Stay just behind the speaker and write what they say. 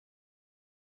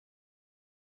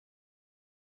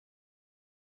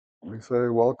We say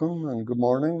welcome and good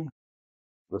morning.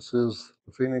 This is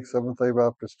the Phoenix Seventh-day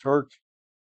Baptist Church,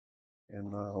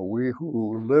 and we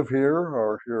who live here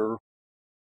are here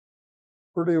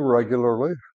pretty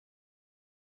regularly.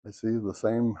 I see the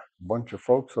same bunch of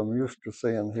folks I'm used to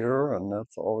seeing here, and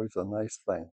that's always a nice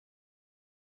thing.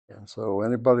 And so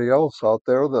anybody else out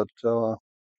there that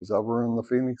is ever in the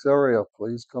Phoenix area,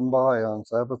 please come by on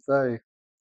Sabbath day.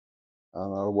 On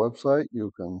our website,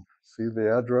 you can see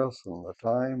the address and the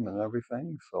time and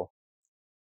everything, so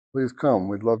please come.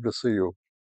 We'd love to see you.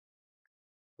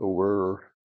 So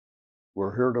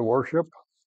we're here to worship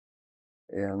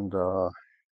and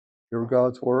hear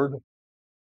God's word.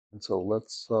 And so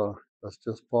let's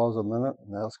just pause a minute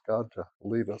and ask God to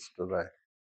lead us today.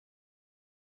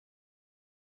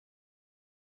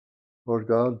 Lord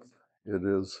God, it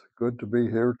is good to be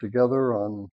here together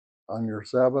on your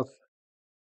Sabbath.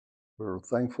 We're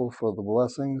thankful for the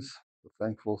blessings. We're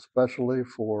thankful especially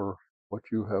for what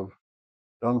you have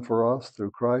done for us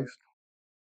through Christ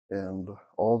and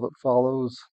all that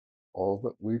follows, all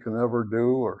that we can ever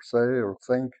do or say or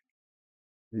think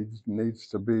needs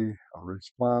to be a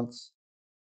response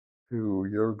to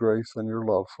your grace and your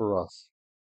love for us.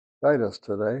 Guide us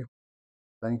today.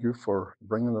 Thank you for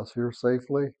bringing us here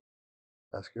safely.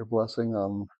 Ask your blessing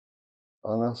on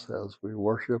us as we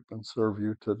worship and serve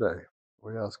you today.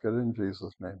 We ask it in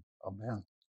Jesus' name. Amen.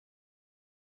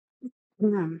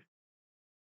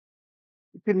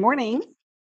 Good morning.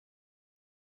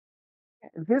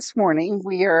 This morning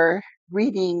we are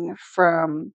reading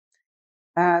from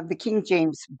the King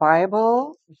James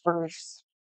Bible, verse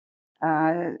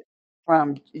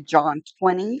from John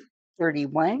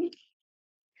 20:31,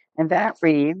 and that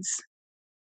reads,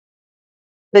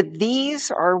 "But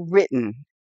these are written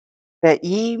that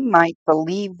ye might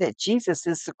believe that Jesus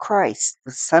is the Christ,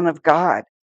 the Son of God,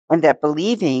 and that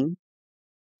believing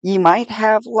ye might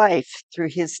have life through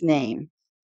his name."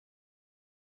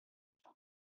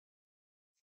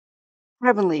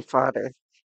 Heavenly Father,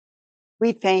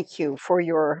 we thank you for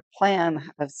your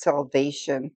plan of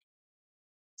salvation,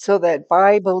 so that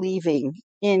by believing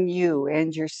in you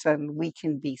and your Son, we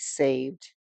can be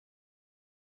saved.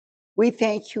 We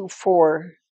thank you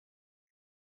for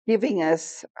giving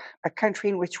us a country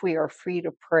in which we are free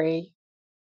to pray.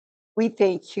 We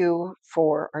thank you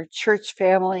for our church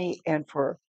family and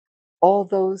for all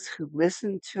those who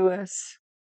listen to us.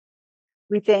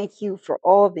 We thank you for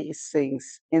all these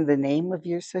things in the name of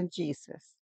your Son,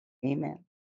 Jesus. Amen.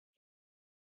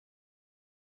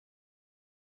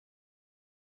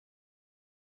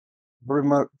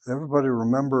 Everybody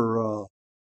remember a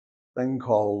thing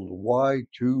called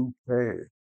Y2K.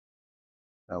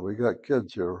 Now, we got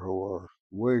kids here who are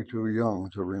way too young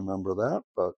to remember that,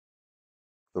 but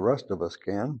the rest of us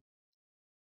can.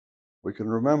 We can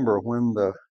remember when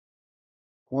the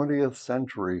 20th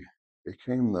century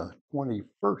became the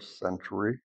 21st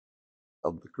century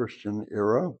of the Christian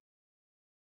era.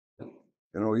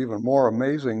 Even more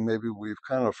amazing, maybe we've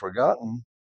kind of forgotten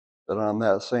that on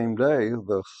that same day,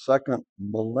 the second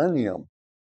millennium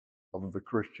of the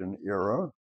Christian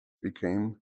era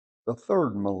became the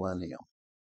third millennium.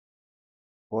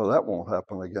 Well, that won't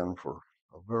happen again for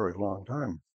a very long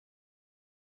time.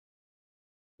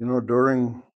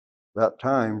 During that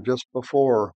time, just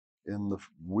before, in the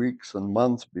weeks and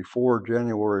months before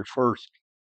January 1st,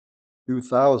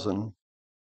 2000,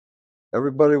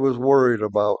 everybody was worried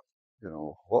about,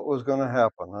 what was going to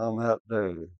happen on that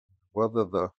day, whether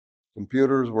the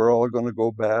computers were all going to go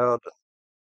bad,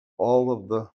 all of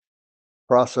the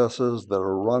processes that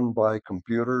are run by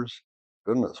computers.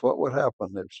 Goodness, what would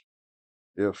happen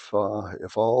if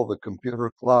all the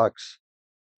computer clocks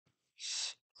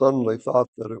suddenly thought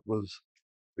that it was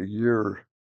the year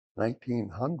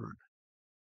 1900?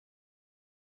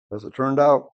 As it turned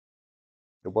out,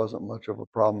 it wasn't much of a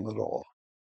problem at all.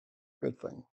 Good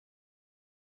thing.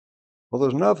 Well,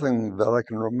 there's nothing that I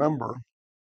can remember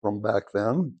from back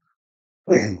then.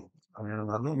 I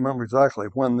don't remember exactly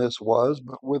when this was,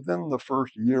 but within the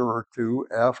first year or two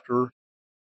after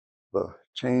the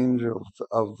change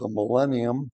of the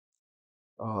millennium,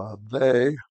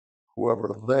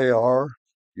 whoever they are,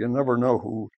 you never know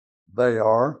who they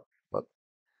are, but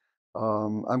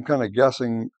I'm kind of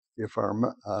guessing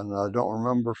and I don't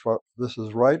remember if this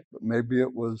is right, but maybe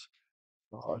it was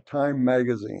Time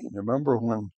Magazine. Remember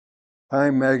when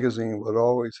Time Magazine would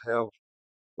always have,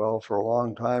 well, for a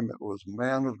long time it was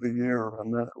Man of the Year,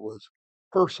 and then it was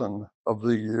Person of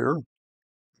the Year.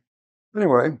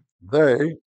 Anyway,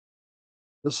 they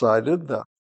decided that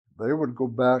they would go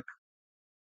back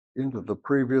into the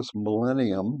previous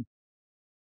millennium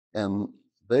and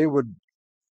they would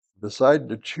decide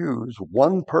to choose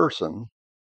one person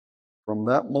from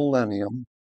that millennium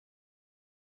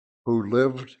who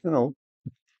lived,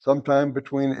 sometime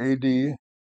between AD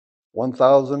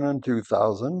 1000 and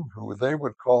 2000, who they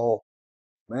would call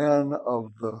man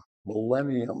of the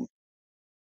millennium.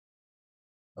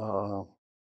 I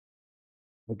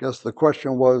guess the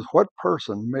question was, what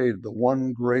person made the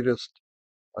one greatest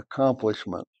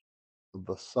accomplishment of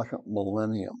the second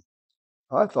millennium?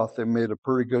 I thought they made a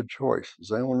pretty good choice.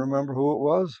 Does anyone remember who it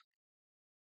was?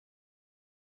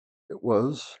 It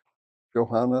was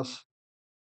Johannes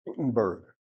Gutenberg,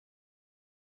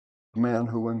 the man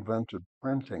who invented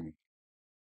printing.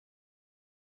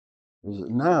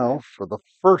 Now, for the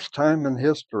first time in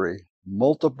history,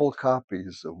 multiple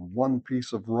copies of one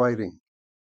piece of writing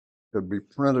could be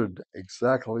printed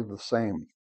exactly the same.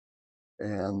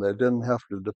 And they didn't have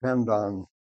to depend on,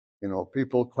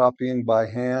 people copying by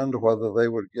hand, whether they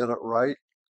would get it right.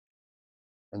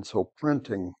 And so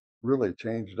printing really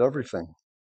changed everything.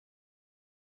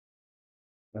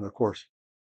 And of course,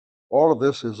 all of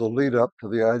this is a lead up to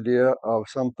the idea of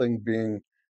something being,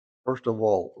 first of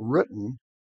all, written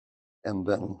and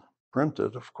then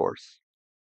printed, of course.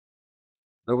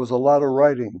 There was a lot of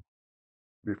writing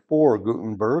before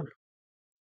Gutenberg,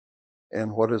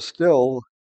 and what is still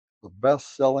the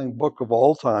best-selling book of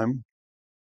all time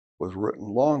was written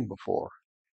long before.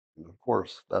 And of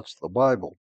course, that's the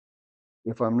Bible.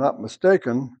 If I'm not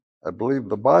mistaken, I believe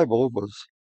the Bible was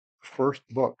the first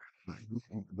book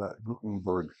that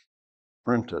Gutenberg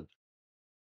printed.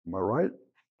 Am I right?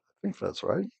 I think that's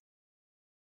right.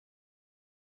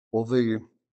 Well, the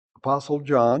Apostle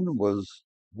John was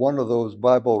one of those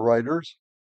Bible writers.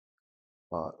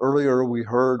 Earlier, we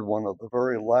heard one of the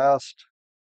very last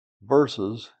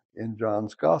verses in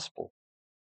John's Gospel.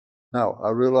 Now, I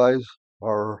realize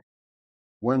our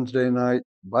Wednesday night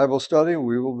Bible study,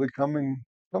 we will be coming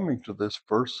to this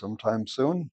verse sometime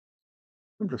soon.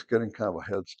 I'm just getting kind of a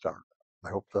head start. I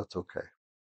hope that's okay.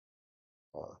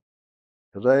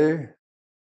 Today,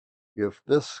 if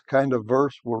this kind of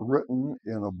verse were written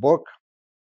in a book,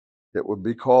 it would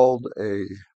be called a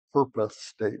purpose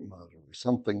statement or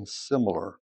something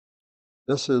similar.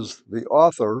 This is the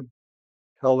author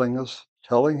telling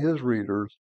his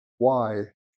readers why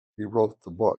he wrote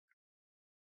the book.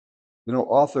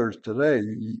 Authors today,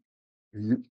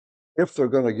 if they're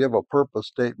going to give a purpose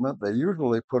statement, they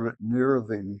usually put it near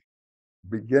the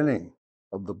beginning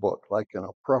of the book, like in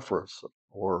a preface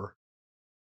or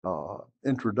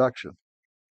introduction.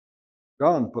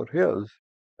 John put his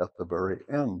at the very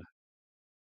end.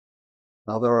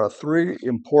 Now, there are three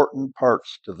important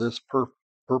parts to this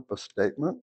purpose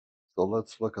statement, so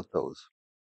let's look at those.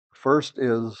 First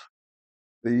is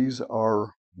these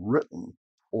are written,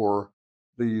 or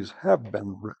these have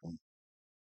been written.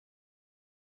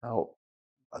 Now,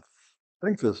 I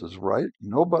think this is right.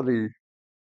 Nobody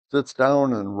sits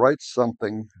down and writes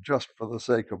something just for the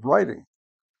sake of writing.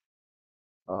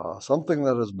 Something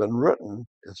that has been written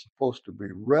is supposed to be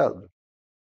read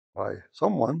by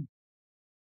someone.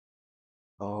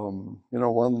 One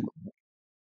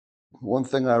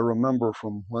thing I remember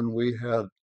from when we had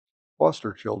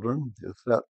foster children is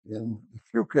that in a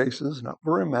few cases, not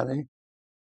very many,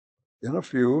 in a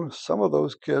few, some of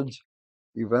those kids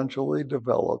eventually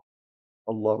developed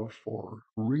a love for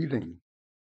reading.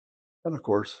 And of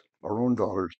course, our own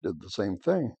daughters did the same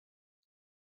thing.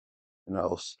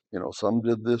 Some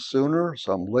did this sooner,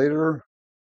 some later,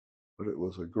 but it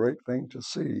was a great thing to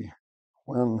see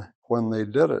when they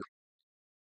did it,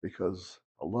 because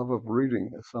a love of reading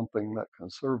is something that can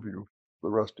serve you the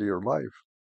rest of your life.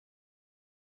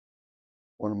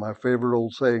 One of my favorite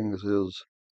old sayings is,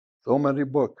 so many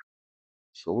books,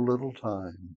 so little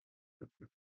time.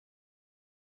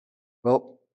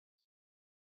 Well,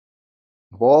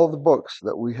 of all the books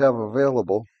that we have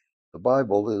available, the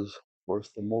Bible is, of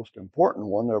course, the most important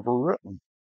one ever written.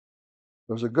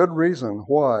 There's a good reason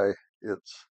why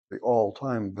it's the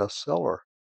all-time bestseller.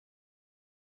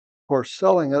 Of course,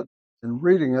 selling it and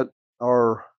reading it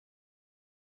are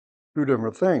two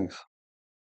different things.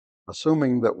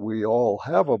 Assuming that we all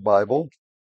have a Bible,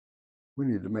 we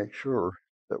need to make sure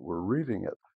that we're reading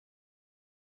it.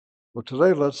 Well,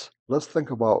 today let's think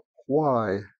about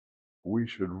why we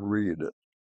should read it.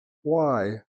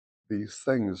 Why these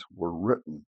things were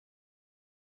written.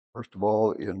 First of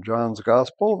all, in John's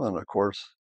Gospel, and of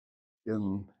course,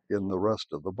 in the rest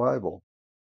of the Bible.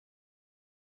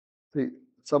 See,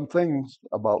 some things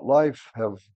about life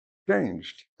have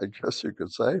changed, I guess you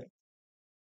could say,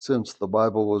 since the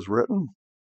Bible was written.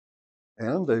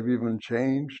 And they've even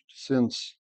changed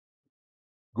since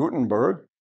Gutenberg.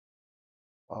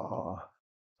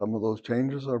 Some of those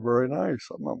changes are very nice.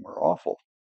 Some of them are awful.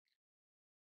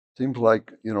 Seems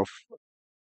like,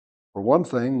 for one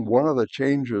thing, one of the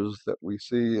changes that we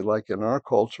see, like in our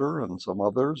culture and some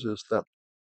others, is that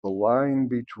the line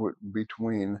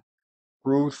between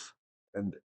truth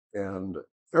and and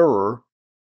error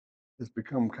has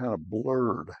become kind of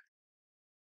blurred.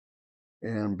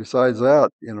 And besides that,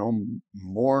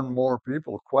 more and more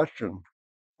people question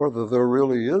whether there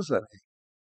really is any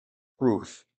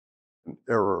truth and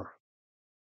error.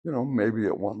 Maybe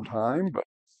at one time, but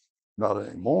not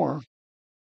anymore.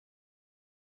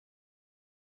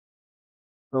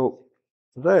 So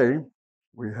today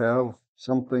we have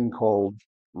something called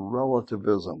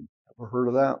relativism. Ever heard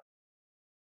of that?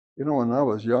 When I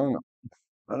was young,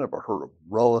 I never heard of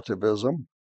relativism.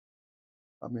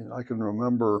 I mean, I can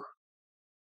remember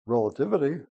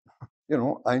relativity,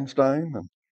 Einstein,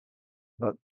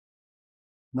 but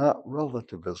not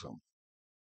relativism.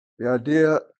 The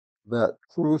idea that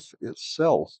truth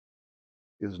itself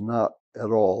is not at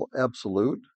all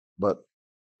absolute, but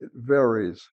it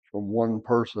varies from one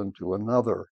person to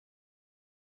another.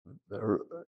 There,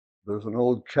 there's an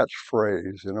old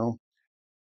catchphrase,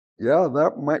 yeah,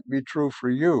 that might be true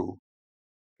for you,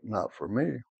 not for me.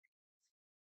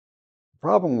 The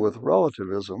problem with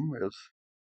relativism is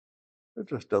it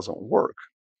just doesn't work.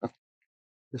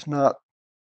 It's not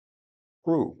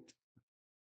true.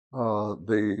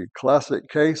 The classic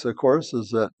case, of course, is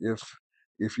that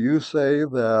if you say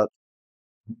that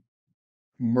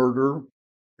murder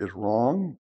is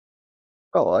wrong,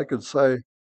 well, I could say,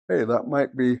 hey, that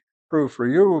might be true for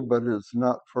you, but it's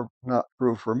not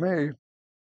true for me.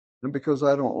 And because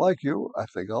I don't like you, I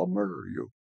think I'll murder you,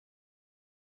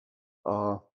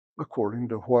 uh, according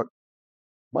to what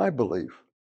my belief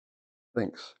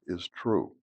thinks is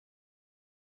true.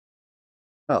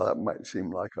 Now, that might seem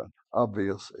like an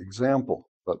obvious example,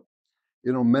 but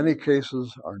many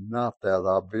cases are not that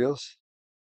obvious.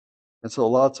 And so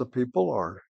lots of people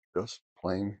are just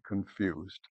plain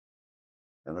confused.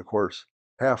 And of course,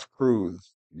 half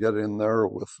truths get in there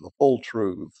with the full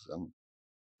truths, and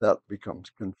that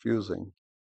becomes confusing.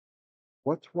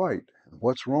 What's right and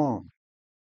what's wrong?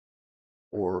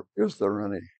 Or is there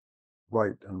any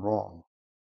right and wrong?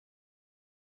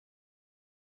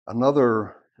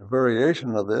 Another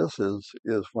variation of this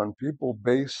is when people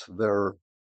base their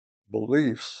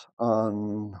beliefs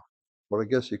on what I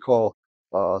guess you call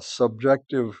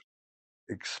subjective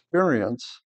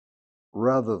experience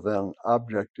rather than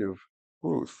objective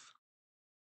truth.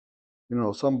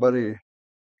 Somebody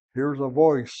hears a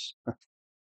voice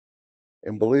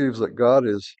and believes that God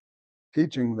is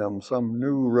teaching them some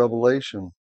new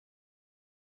revelation,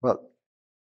 but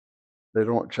they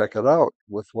don't check it out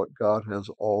with what God has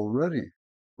already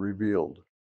revealed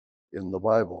in the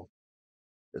Bible.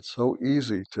 It's so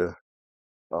easy to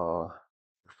uh,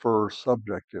 prefer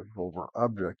subjective over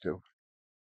objective.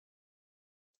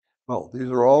 Well, these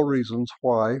are all reasons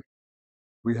why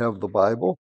we have the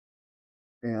Bible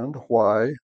and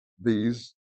why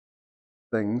these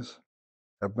things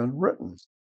have been written,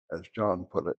 as John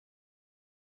put it.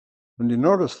 And you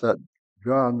notice that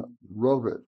John wrote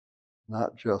it,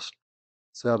 not just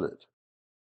said it.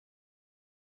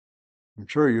 I'm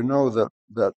sure you know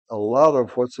that a lot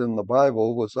of what's in the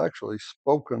Bible was actually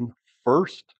spoken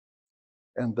first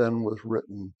and then was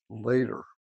written later.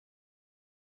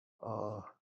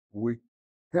 We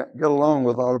can't get along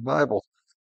without a Bible.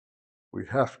 We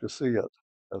have to see it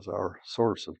as our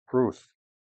source of truth.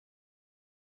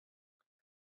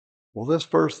 Well, this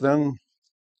verse then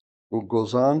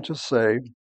goes on to say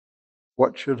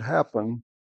what should happen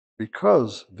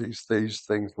because these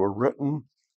things were written,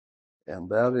 and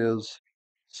that is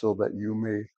so that you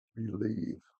may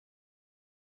believe.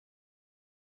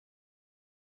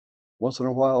 Once in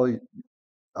a while,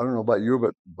 I don't know about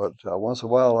you, but once in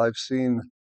a while I've seen,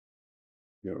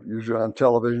 usually on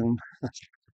television,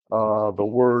 the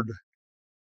word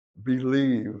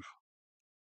believe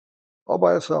all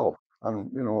by itself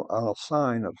on a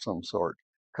sign of some sort,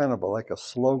 kind of like a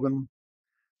slogan.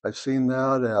 I've seen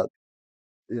that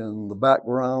in the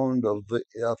background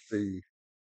at the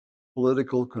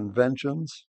political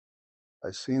conventions.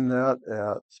 I've seen that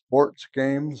at sports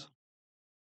games.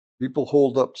 People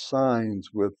hold up signs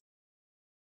with,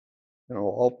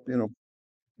 all,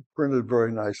 printed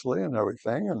very nicely and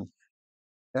everything.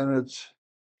 And it's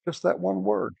just that one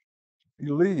word,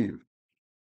 believe.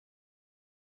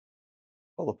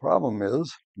 Well, the problem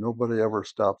is nobody ever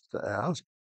stops to ask,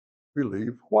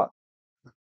 believe what?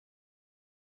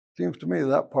 Seems to me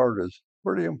that part is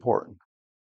pretty important.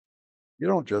 You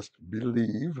don't just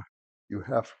believe, you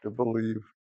have to believe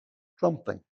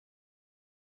something.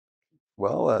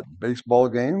 Well, at baseball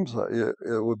games, it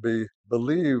would be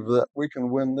believe that we can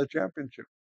win the championship.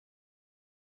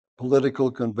 political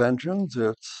conventions,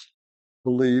 it's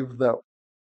believe that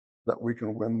we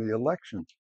can win the election.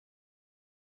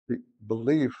 The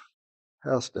belief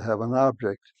has to have an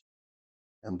object,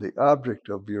 and the object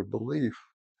of your belief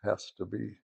has to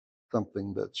be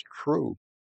something that's true.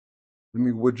 I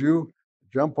mean, would you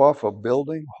jump off a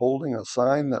building holding a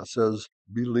sign that says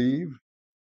believe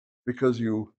because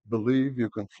you believe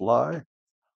you can fly?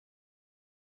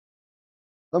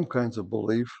 Some kinds of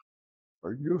belief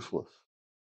are useless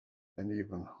and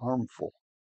even harmful.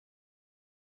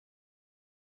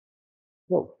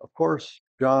 Well, of course,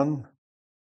 John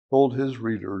told his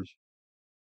readers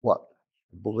what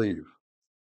to believe,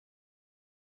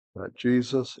 that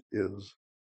Jesus is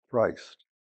Christ.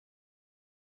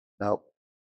 Now,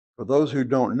 for those who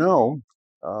don't know,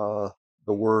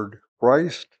 the word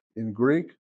Christ in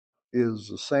Greek is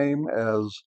the same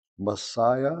as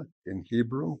Messiah in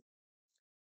Hebrew.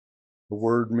 The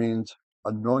word means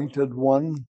anointed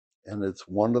one, and it's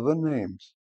one of the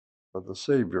names of the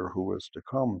Savior who is to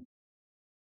come.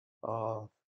 Uh,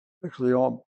 Actually,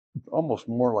 almost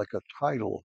more like a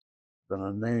title than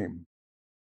a name.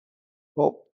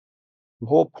 Well, the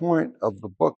whole point of the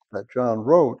book that John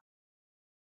wrote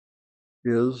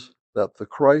is that the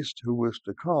Christ who is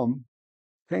to come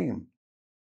came.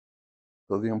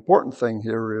 So the important thing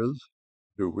here is,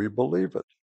 do we believe it?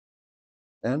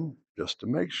 And just to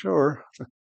make sure,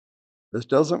 this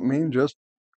doesn't mean just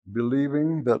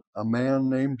believing that a man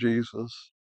named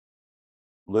Jesus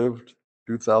lived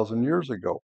 2,000 years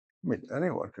ago. I mean,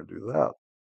 anyone could do that.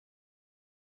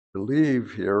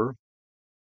 Believe here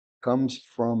comes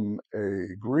from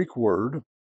a Greek word,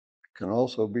 can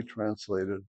also be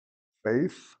translated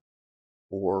faith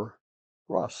or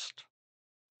trust.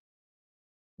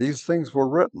 These things were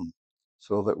written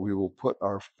so that we will put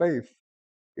our faith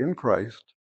in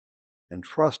Christ and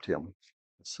trust Him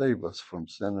to save us from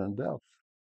sin and death.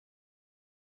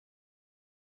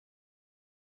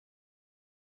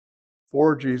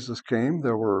 Before Jesus came,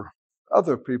 there were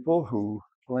other people who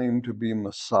claimed to be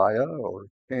Messiah or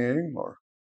King or,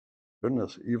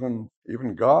 goodness, even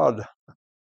God.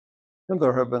 And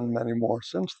there have been many more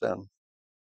since then.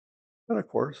 And of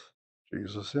course,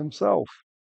 Jesus himself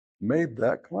made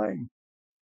that claim.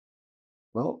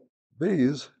 Well,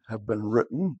 these have been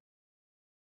written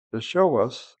to show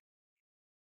us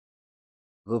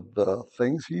the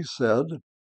things he said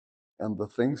and the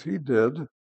things he did,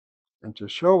 and to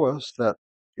show us that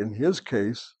in his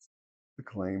case, the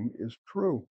claim is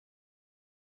true.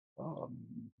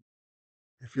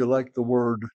 If you like the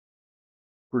word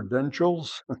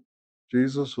credentials,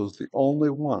 Jesus was the only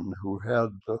one who had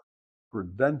the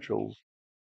credentials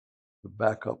to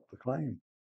back up the claim.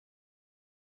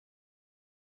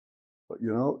 But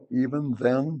even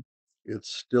then,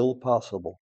 it's still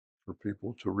possible for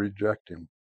people to reject him.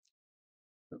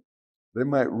 They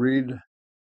might read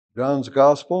John's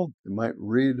Gospel, they might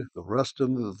read the rest of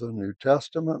the New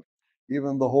Testament,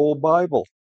 even the whole Bible,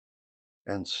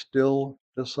 and still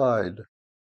decide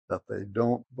that they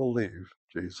don't believe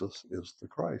Jesus is the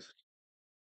Christ.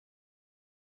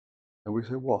 And we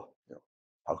say, well,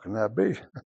 how can that be?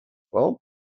 Well,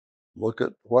 look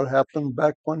at what happened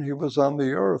back when he was on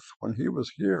the earth. When he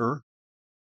was here,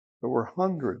 there were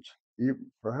hundreds,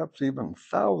 perhaps even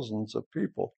thousands of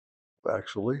people who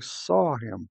actually saw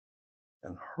him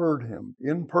and heard him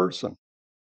in person.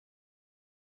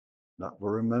 Not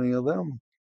very many of them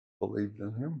believed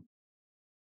in him.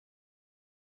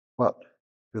 But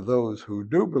to those who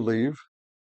do believe,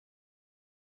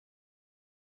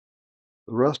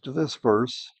 the rest of this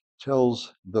verse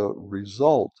tells the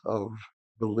result of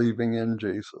believing in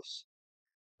Jesus,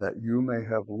 that you may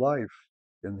have life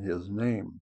in his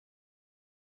name.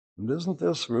 And isn't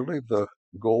this really the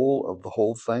goal of the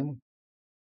whole thing?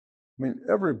 I mean,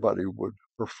 everybody would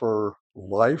prefer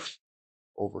life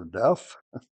over death.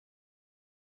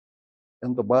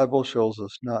 And the Bible shows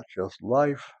us not just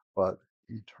life, but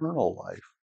eternal life.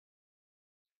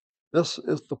 This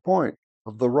is the point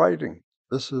of the writing.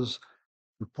 This is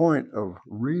the point of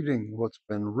reading what's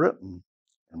been written.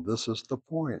 And this is the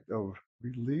point of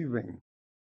believing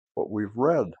what we've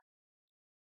read.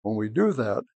 When we do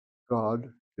that,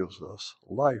 God gives us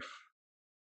life.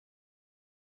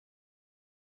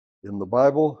 In the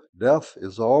Bible, death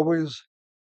is always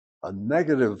a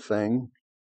negative thing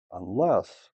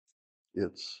unless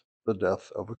it's the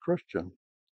death of a Christian.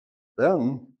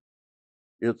 Then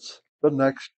it's the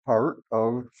next part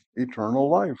of eternal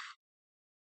life,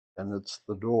 and it's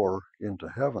the door into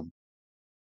heaven.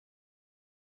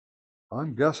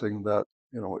 I'm guessing that,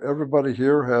 everybody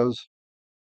here has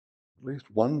at least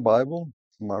one Bible.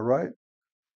 Am I right?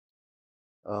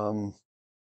 Um,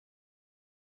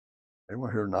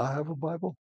 Anyone here not have a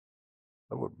Bible?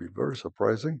 That would be very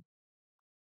surprising.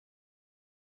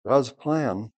 God's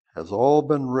plan has all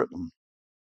been written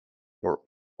for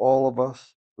all of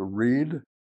us to read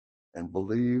and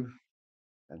believe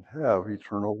and have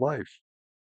eternal life.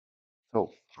 So,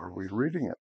 are we reading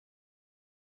it?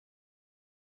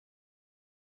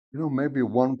 Maybe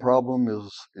one problem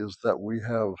is that we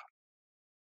have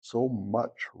so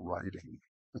much writing,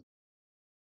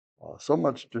 so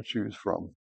much to choose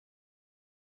from.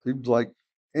 Seems like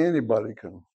anybody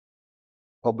can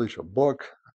publish a book,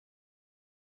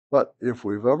 but if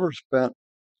we've ever spent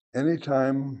any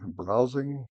time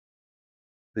browsing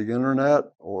the internet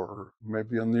or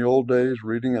maybe in the old days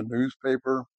reading a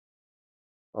newspaper,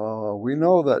 we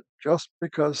know that just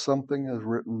because something is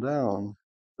written down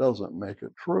doesn't make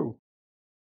it true.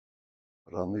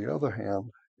 But on the other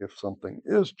hand, if something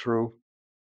is true,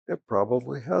 it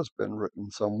probably has been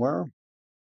written somewhere,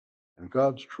 and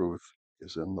God's truth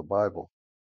is in the Bible.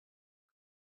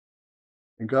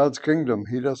 In God's kingdom,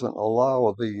 He doesn't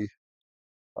allow the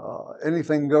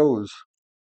anything goes,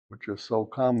 which is so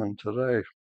common today.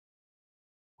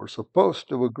 We're supposed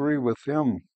to agree with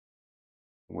Him.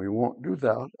 We won't do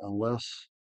that unless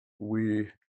we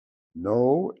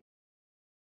know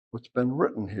what's been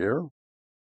written here,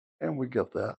 and we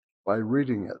get that by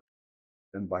reading it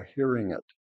and by hearing it.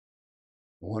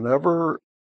 Whenever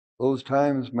those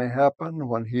times may happen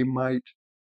when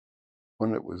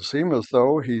when it would seem as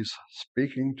though He's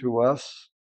speaking to us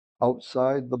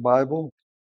outside the Bible,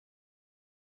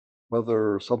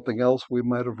 whether something else we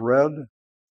might have read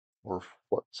or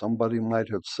what somebody might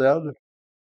have said,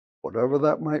 whatever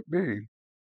that might be,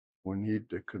 we need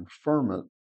to confirm it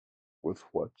with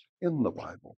what's in the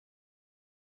Bible.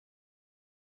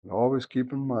 And always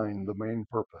keep in mind the main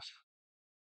purpose: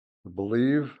 to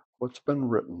believe what's been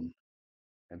written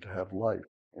and to have life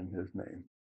in His name.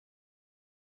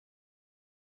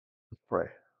 Let's pray.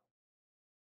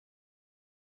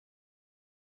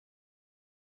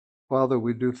 Father,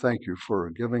 we do thank You for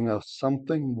giving us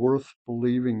something worth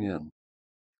believing in.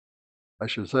 I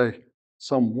should say,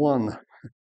 someone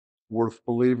worth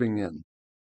believing in.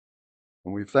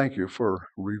 And we thank You for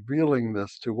revealing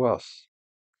this to us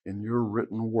in Your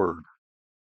written word.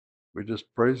 We just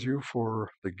praise You for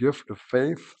the gift of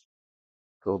faith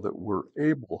so that we're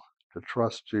able to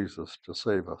trust Jesus to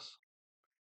save us.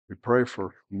 We pray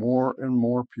for more and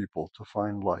more people to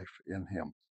find life in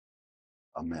Him.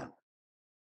 Amen.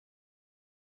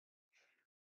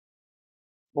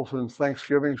 Well, since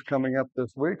Thanksgiving's coming up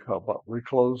this week, how about we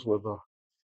close with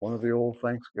one of the old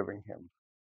Thanksgiving hymns?